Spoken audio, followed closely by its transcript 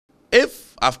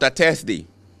after Thursday,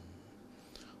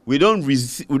 we don't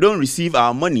receive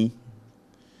our money,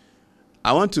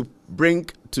 I want to bring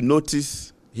to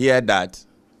notice here that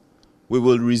we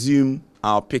will resume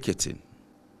our picketing.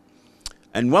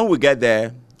 And when we get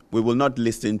there, we will not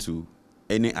listen to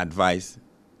any advice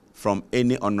from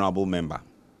any honorable member.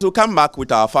 So we come back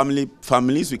with our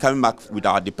families, we come back with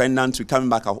our dependents, we come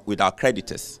back with our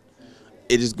creditors.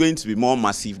 It is going to be more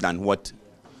massive than what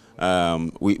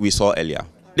we saw earlier.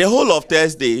 The whole of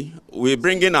Thursday, we're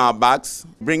bringing our bags,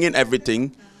 bringing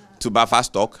everything to buffer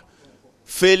stock.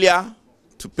 Failure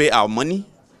to pay our money,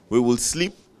 we will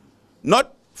sleep.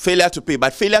 Not failure to pay,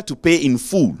 but failure to pay in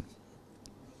full.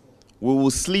 We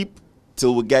will sleep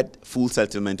till we get full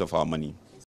settlement of our money.